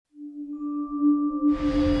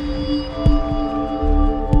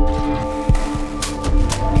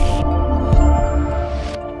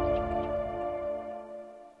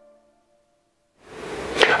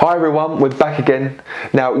everyone, we're back again.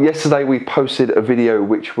 Now yesterday we posted a video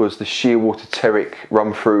which was the Shearwater Cloud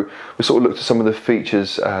run through. We sort of looked at some of the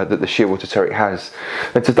features that the Shearwater Cloud has,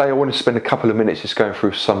 and today I want to spend a couple of minutes just going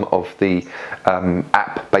through some of the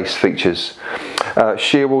app-based features.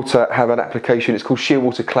 Shearwater have an application, it's called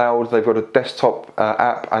Shearwater Cloud. They've got a desktop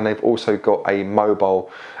app and they've also got a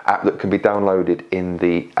mobile app that can be downloaded in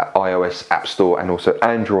the iOS App Store and also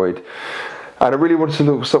Android. And I really wanted to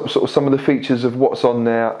look at sort of some of the features of what's on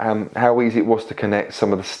there, how easy it was to connect,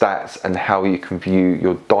 some of the stats, and how you can view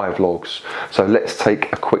your dive logs. So let's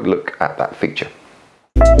take a quick look at that feature.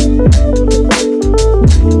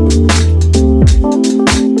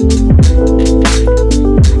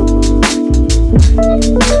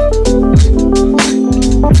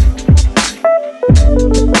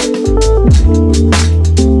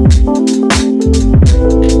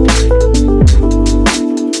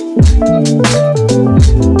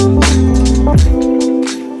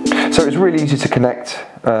 So it's really easy to connect.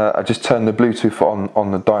 I just turned the Bluetooth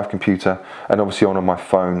on the dive computer and obviously on my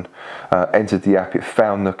phone, entered the app, it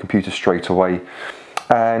found the computer straight away,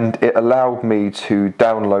 and it allowed me to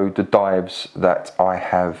download the dives that I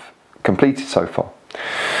have completed so far.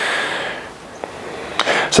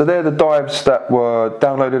 So they're the dives that were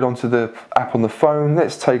downloaded onto the app on the phone.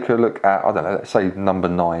 Let's take a look at, I don't know, let's say number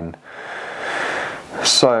 9.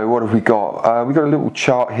 So what have we got? We've got a little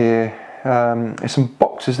chart here. There's some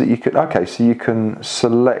boxes that you could, okay, so you can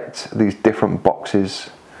select these different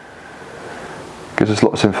boxes. Gives us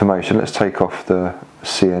lots of information. Let's take off the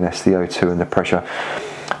CNS, the O2 and the pressure.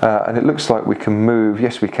 And it looks like we can move,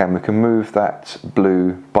 yes we can move that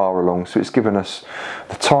blue bar along. So it's given us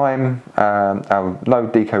the time, our low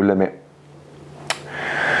deco limit,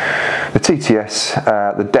 the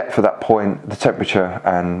TTS, the depth at that point, the temperature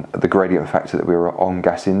and the gradient factor that we were on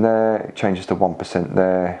gas in there. It changes to 1%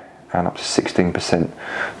 there and up to 16%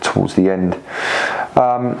 towards the end.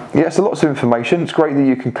 Yeah, so lots of information. It's great that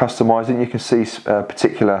you can customize it. You can see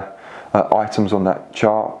particular items on that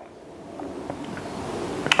chart.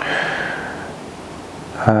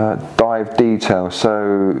 Dive detail,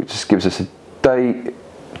 so it just gives us a date,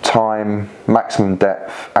 time, maximum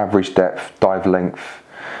depth, average depth, dive length.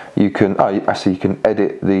 You can, I see you can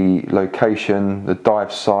edit the location, the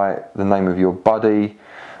dive site, the name of your buddy,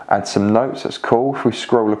 add some notes, that's cool. If we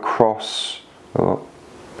scroll across, to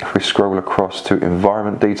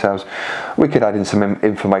environment details, we could add in some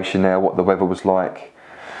information there, what the weather was like,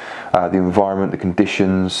 the environment, the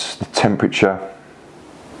conditions, the temperature,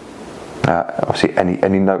 obviously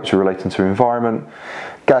any notes relating to environment,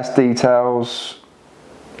 gas details,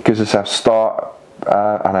 gives us our start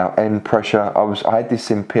and our end pressure. I had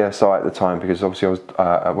this in PSI at the time because obviously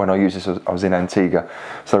I was when I used this I was in Antigua,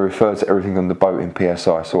 so I referred to everything on the boat in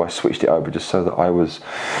PSI. So I switched it over just so that I was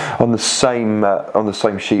on the same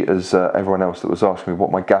sheet as everyone else that was asking me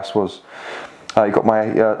what my gas was. You got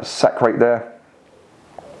my sack rate there.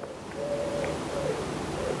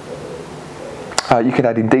 You can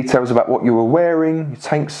add in details about what you were wearing, your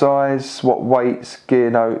tank size, what weights,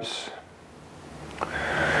 gear notes.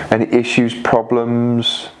 Any issues,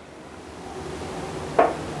 problems,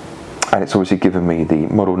 and it's obviously given me the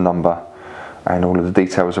model number and all of the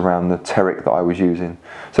details around the Terric that I was using.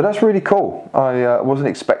 So that's really cool. I wasn't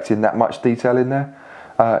expecting that much detail in there.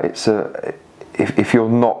 If you're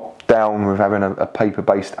not down with having a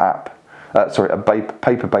paper-based app, sorry, a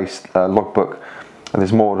paper-based logbook, and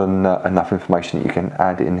there's more than enough information that you can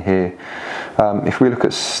add in here. If we look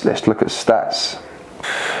at, let's look at stats.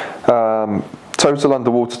 Total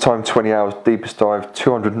underwater time 20 hours, deepest dive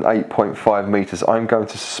 208.5 meters. I'm going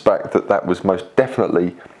to suspect that that was most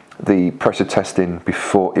definitely the pressure testing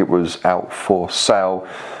before it was out for sale,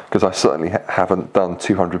 because I certainly haven't done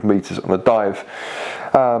 200 meters on a dive.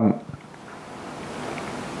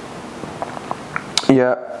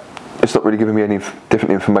 Yeah, it's not really giving me any different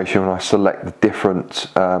information when I select the different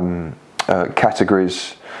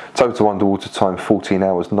categories. Total underwater time 14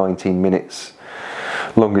 hours 19 minutes.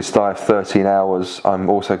 Longest dive 13 hours. I'm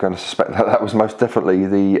also going to suspect that that was most definitely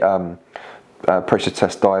the pressure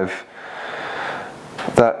test dive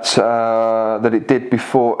that it did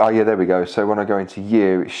before. Oh yeah, there we go. So when I go into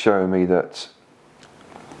year, it's showing me that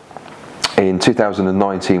in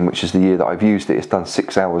 2019, which is the year that I've used it, it's done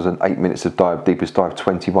 6 hours and 8 minutes of dive, deepest dive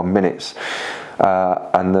 21 minutes,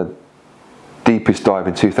 and the deepest dive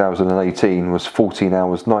in 2018 was 14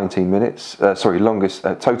 hours 19 minutes, sorry, longest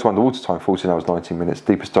total underwater time 14 hours 19 minutes,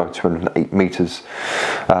 deepest dive 208 meters.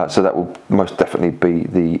 So that will most definitely be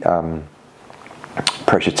the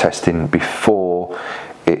pressure testing before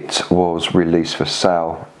it was released for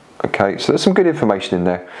sale. Okay, so there's some good information in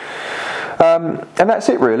there. And that's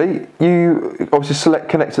it really. You obviously select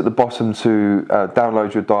connect at the bottom to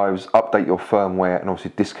download your dives, update your firmware, and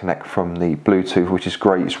obviously disconnect from the Bluetooth, which is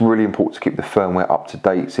great. It's really important to keep the firmware up to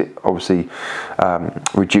date. It obviously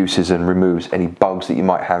reduces and removes any bugs that you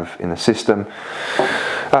might have in the system.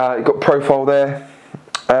 You've got profile there.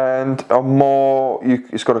 And on more,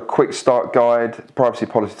 it's got a quick start guide, privacy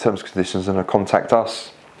policy, terms and conditions, and a contact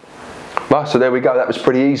us. Well, so there we go, that was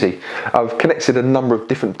pretty easy. I've connected a number of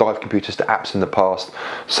different dive computers to apps in the past.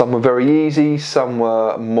 Some were very easy, some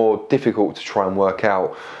were more difficult to try and work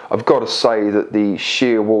out. I've got to say that the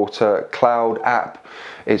Shearwater Cloud app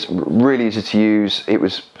is really easy to use. It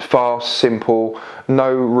was fast, simple,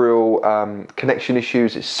 no real connection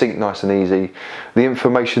issues. It's synced nice and easy. The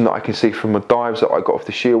information that I can see from the dives that I got off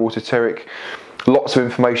the Shearwater Terric, lots of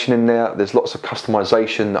information in there. There's lots of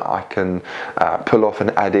customization that I can pull off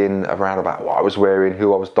and add in around about what I was wearing,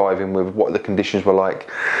 who I was diving with, what the conditions were like.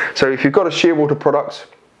 So if you've got a Shearwater product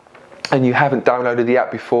and you haven't downloaded the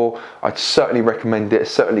app before, I'd certainly recommend it.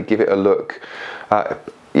 Certainly give it a look.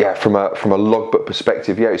 Yeah, from a logbook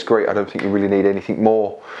perspective, yeah, it's great. I don't think you really need anything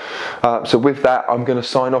more. So with that, I'm going to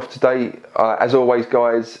sign off today. As always,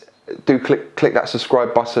 guys, do click that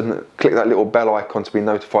subscribe button, click that little bell icon to be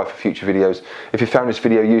notified for future videos. If you found this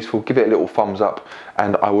video useful, give it a little thumbs up,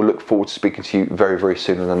 and I will look forward to speaking to you very, very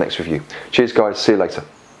soon in the next review. Cheers, guys. See you later.